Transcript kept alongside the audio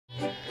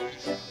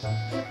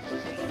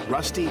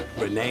Rusty,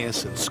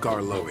 Rheneas, and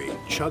Skarloey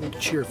chugged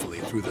cheerfully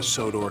through the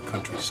Sodor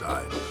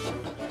countryside.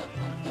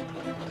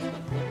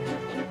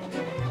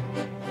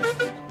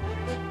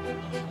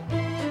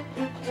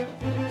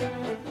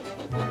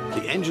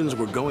 The engines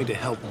were going to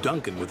help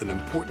Duncan with an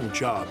important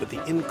job at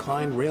the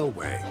incline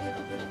railway.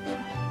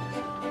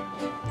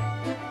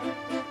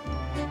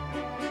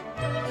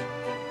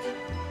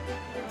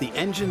 The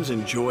engines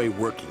enjoy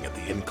working at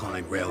the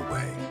incline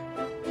railway.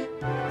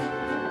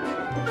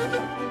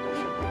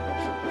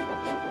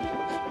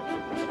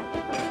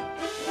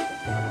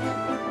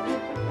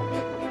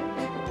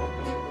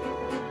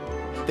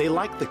 They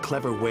like the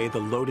clever way the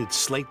loaded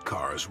slate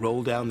cars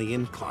roll down the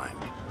incline,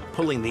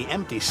 pulling the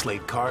empty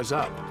slate cars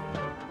up.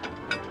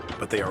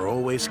 But they are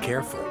always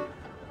careful.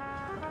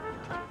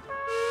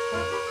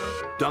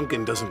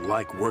 Duncan doesn't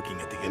like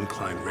working at the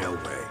incline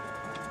railway.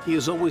 He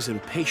is always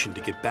impatient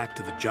to get back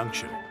to the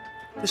junction.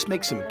 This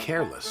makes him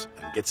careless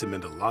and gets him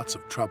into lots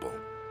of trouble.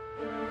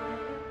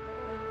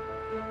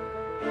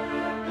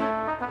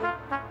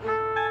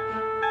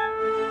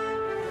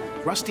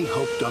 Rusty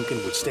hoped Duncan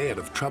would stay out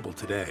of trouble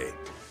today,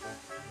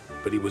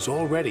 but he was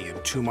already in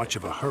too much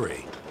of a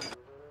hurry.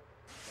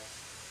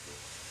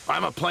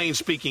 "I'm a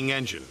plain-speaking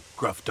engine,"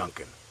 gruffed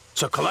Duncan,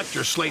 "so collect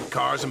your slate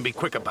cars and be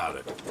quick about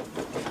it."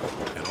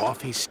 And off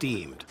he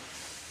steamed.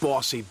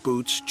 Bossy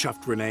Boots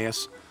chuffed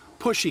Rheneas.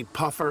 Pushy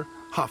Puffer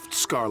huffed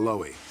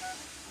Skarloey.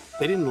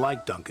 They didn't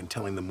like Duncan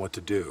telling them what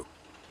to do.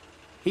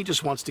 "He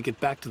just wants to get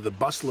back to the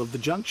bustle of the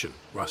junction,"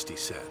 Rusty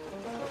said.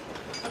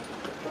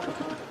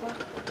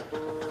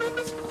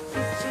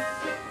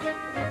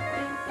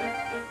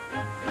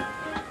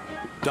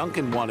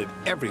 Duncan wanted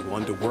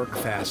everyone to work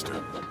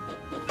faster.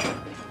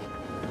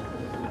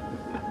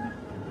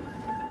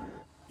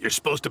 "You're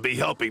supposed to be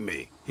helping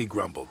me," he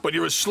grumbled, "but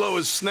you're as slow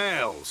as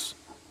snails."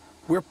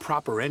 "We're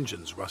proper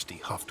engines," Rusty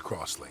huffed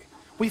crossly.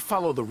 "We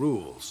follow the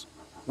rules.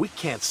 We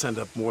can't send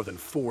up more than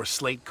 4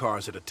 slate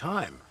cars at a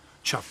time,"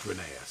 chuffed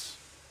Rheneas.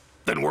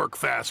 "Then work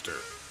faster,"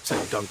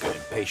 said Duncan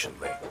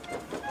impatiently.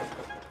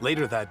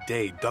 Later that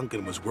day,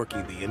 Duncan was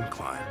working the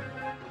incline.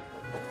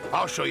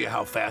 "I'll show you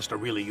how fast a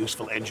really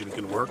useful engine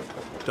can work,"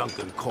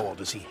 Duncan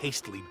called as he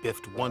hastily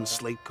biffed one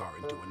slate car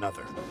into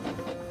another.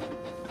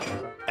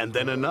 And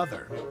then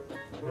another.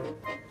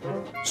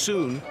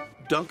 Soon,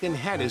 Duncan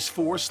had his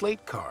 4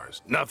 slate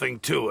cars. "Nothing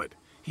to it,"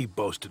 he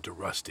boasted to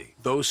Rusty.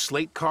 "Those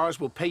slate cars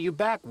will pay you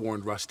back,"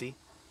 warned Rusty.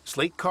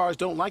 "Slate cars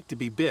don't like to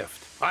be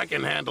biffed." "I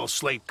can handle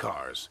slate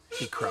cars,"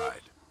 he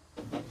cried.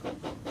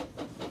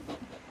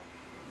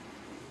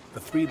 The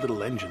 3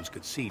 little engines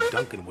could see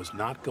Duncan was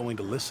not going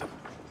to listen.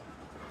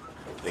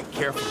 They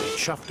carefully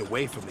chuffed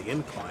away from the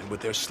incline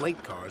with their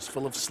slate cars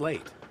full of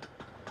slate.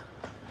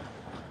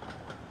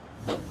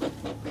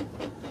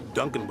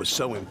 Duncan was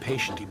so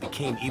impatient he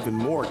became even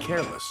more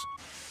careless.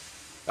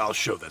 "I'll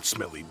show that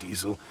smelly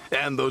diesel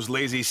and those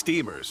lazy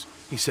steamers,"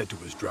 he said to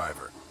his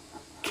driver.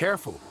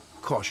 "Careful,"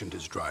 cautioned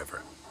his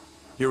driver.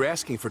 "You're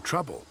asking for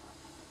trouble."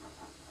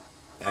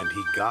 And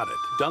he got it.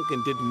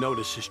 Duncan didn't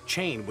notice his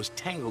chain was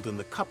tangled in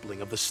the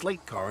coupling of the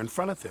slate car in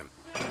front of him.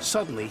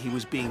 Suddenly, he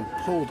was being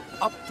pulled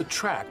up the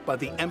track by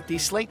the empty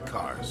slate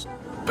cars.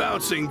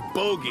 "Bouncing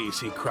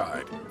bogies," he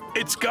cried.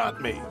 "It's got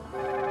me."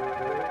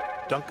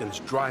 Duncan's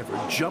driver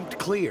jumped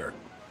clear.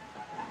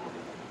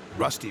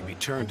 Rusty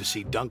returned to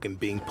see Duncan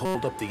being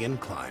pulled up the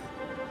incline.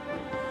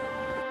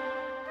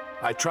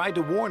 "I tried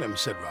to warn him,"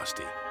 said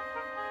Rusty.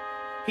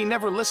 "He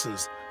never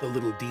listens," the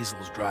little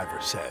diesel's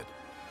driver said.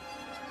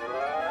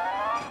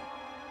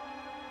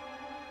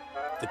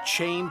 The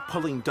chain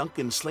pulling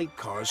Duncan's slate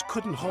cars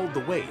couldn't hold the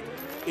weight.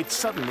 It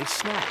suddenly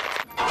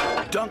snapped.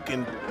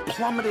 Duncan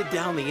plummeted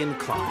down the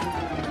incline.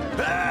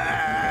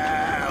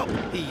 "Help!"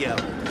 he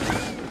yelled.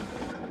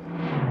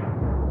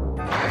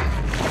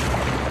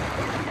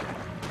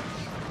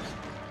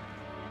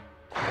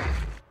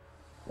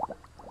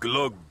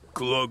 "Glug,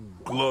 glug,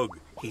 glug,"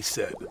 he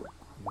said.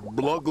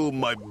 "Bluggle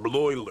my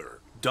bloiler."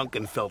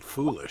 Duncan felt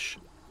foolish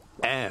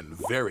and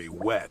very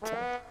wet.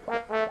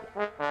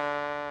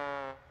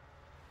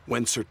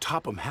 When Sir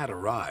Topham had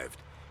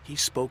arrived, he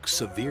spoke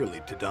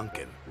severely to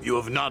Duncan. "You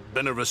have not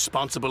been a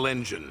responsible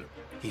engine,"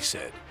 he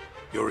said.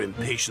 "Your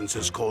impatience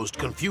has caused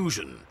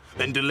confusion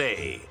and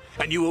delay,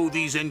 and you owe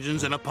these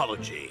engines an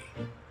apology."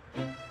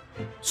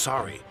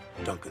 "Sorry,"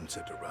 Duncan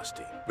said to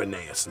Rusty,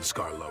 Rheneas, and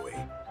Skarloey.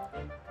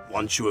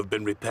 "Once you have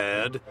been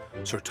repaired,"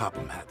 Sir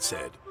Topham had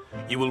said,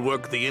 "you will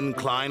work the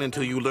incline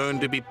until you learn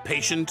to be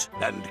patient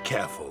and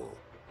careful."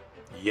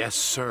 "Yes,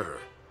 sir,"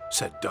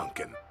 said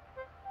Duncan.